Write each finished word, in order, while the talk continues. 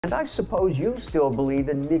And I suppose you still believe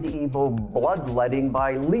in medieval bloodletting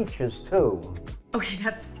by leeches, too. Okay,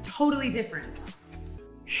 that's totally different.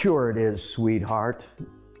 Sure it is, sweetheart.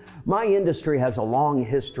 My industry has a long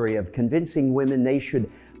history of convincing women they should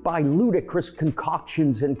buy ludicrous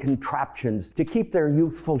concoctions and contraptions to keep their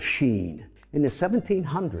youthful sheen. In the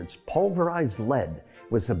 1700s, pulverized lead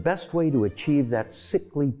was the best way to achieve that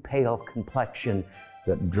sickly pale complexion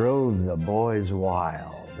that drove the boys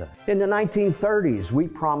wild. In the 1930s, we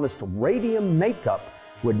promised radium makeup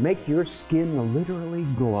would make your skin literally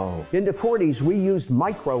glow. In the 40s, we used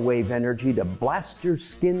microwave energy to blast your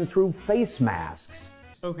skin through face masks.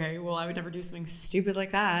 Okay, well, I would never do something stupid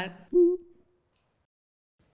like that.